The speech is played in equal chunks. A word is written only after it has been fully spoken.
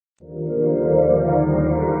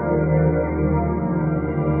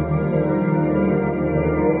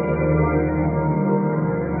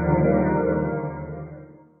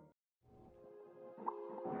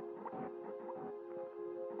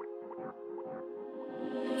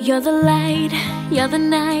You're the light, you're the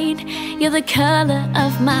night, you're the color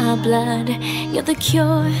of my blood. You're the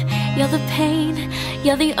cure, you're the pain,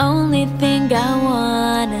 you're the only thing I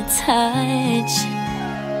wanna touch.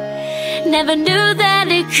 Never knew that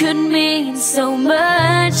it could mean so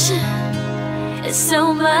much,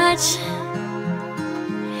 so much.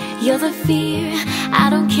 You're the fear, I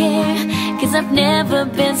don't care, 'cause I've never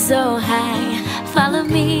been so high. Follow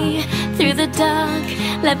me through the dark,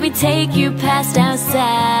 let me take you past our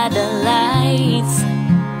satellites.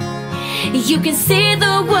 You can see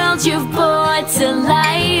the world you've brought to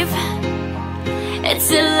life,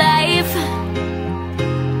 it's a life.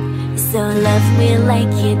 So love me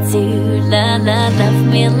like you do, love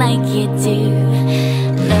me like you do.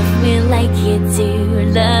 Love me like you do,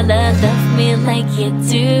 love me like you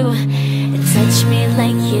do. Touch me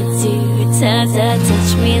like you do,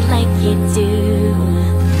 touch me like you do.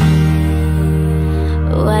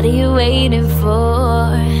 What are you waiting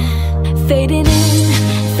for? Fading in,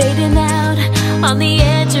 fading out, on the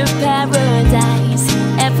edge of paradise.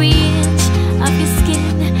 Every inch of your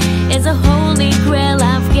skin is a holy grail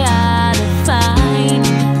I've gotta find.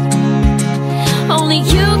 Only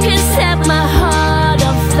you can set my heart